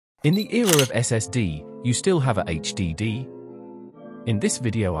In the era of SSD, you still have a HDD? In this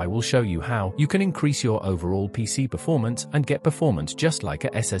video I will show you how you can increase your overall PC performance and get performance just like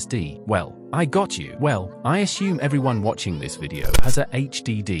a SSD. Well, I got you. Well, I assume everyone watching this video has a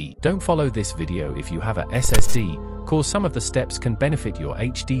HDD. Don't follow this video if you have a SSD, cause some of the steps can benefit your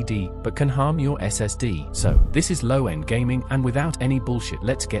HDD but can harm your SSD. So, this is low-end gaming, and without any bullshit,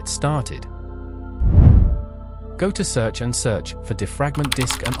 let's get started. Go to search for defragment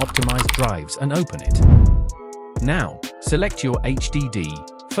disk and optimize drives and open it. Now, select your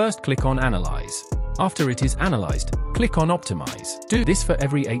HDD. First click on Analyze. After it is analyzed, click on Optimize. Do this for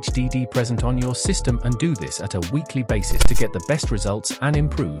every HDD present on your system, and do this at a weekly basis to get the best results and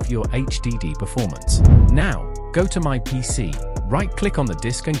improve your HDD performance. Now, go to My PC, right-click on the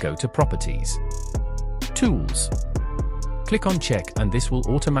disk and go to Properties. Tools. Click on Check, and this will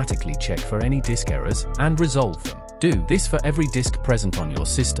automatically check for any disk errors and resolve them. Do this for every disk present on your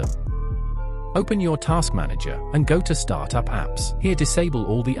system. Open your Task Manager and go to Startup Apps. Here, disable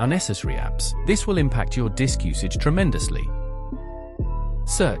all the unnecessary apps. This will impact your disk usage tremendously.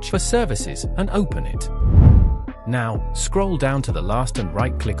 Search for Services and open it. Now, scroll down to the last and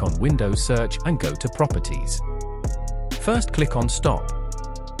right-click on Windows Search and go to Properties. First click on Stop.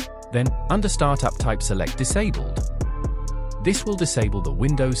 Then, under Startup Type, select Disabled. This will disable the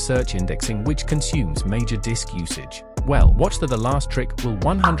Windows search indexing, which consumes major disk usage. Well, watch the last trick will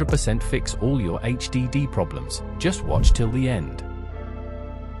 100% fix all your HDD problems. Just watch till the end.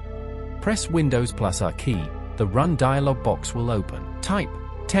 Press Windows plus R key, the Run dialog box will open. Type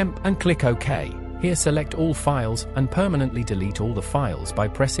temp and click OK. Here, select all files and permanently delete all the files by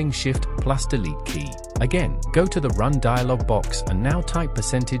pressing Shift plus Delete key. Again, go to the Run dialog box and now type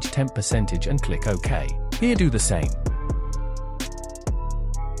 %temp% and click OK. Here, do the same.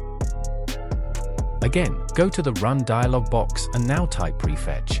 Again, go to the Run dialog box and now type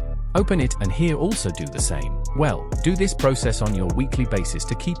prefetch. Open it, and here also do the same. Well, do this process on your weekly basis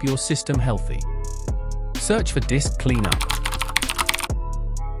to keep your system healthy. Search for Disk Cleanup.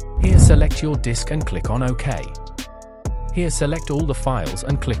 Here, select your disk and click on OK. Here, select all the files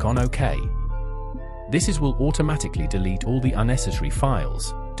and click on OK. This will automatically delete all the unnecessary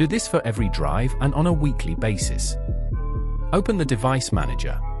files. Do this for every drive and on a weekly basis. Open the Device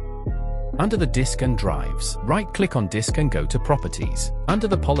Manager. Under the Disk and Drives, right-click on Disk and go to Properties. Under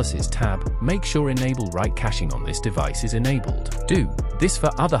the Policies tab, make sure Enable Write Caching on this device is enabled. Do this for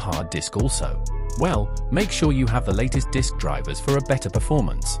other hard disk also. Well, make sure you have the latest disk drivers for a better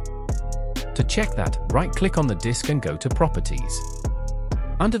performance. To check that, right-click on the disk and go to Properties.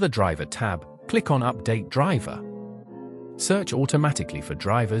 Under the Driver tab, click on Update Driver. Search automatically for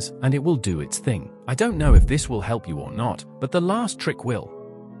drivers and it will do its thing. I don't know if this will help you or not, but the last trick will.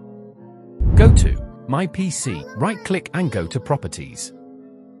 Go to My PC, right-click and go to Properties.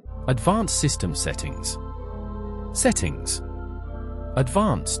 Advanced System Settings. Settings.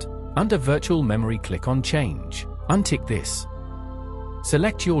 Advanced. Under Virtual Memory, click on Change. Untick this.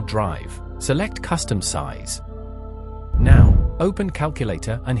 Select your drive. Select Custom Size. Now, open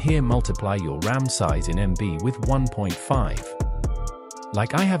Calculator and here multiply your RAM size in MB with 1.5.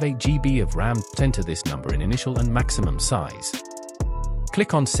 Like I have 8 GB of RAM, enter this number in initial and maximum size.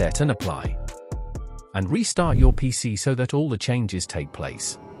 Click on Set and Apply. And restart your PC so that all the changes take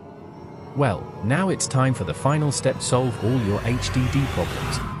place. Well, now it's time for the final step: solve all your HDD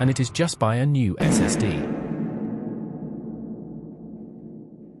problems, and it is just buy a new SSD.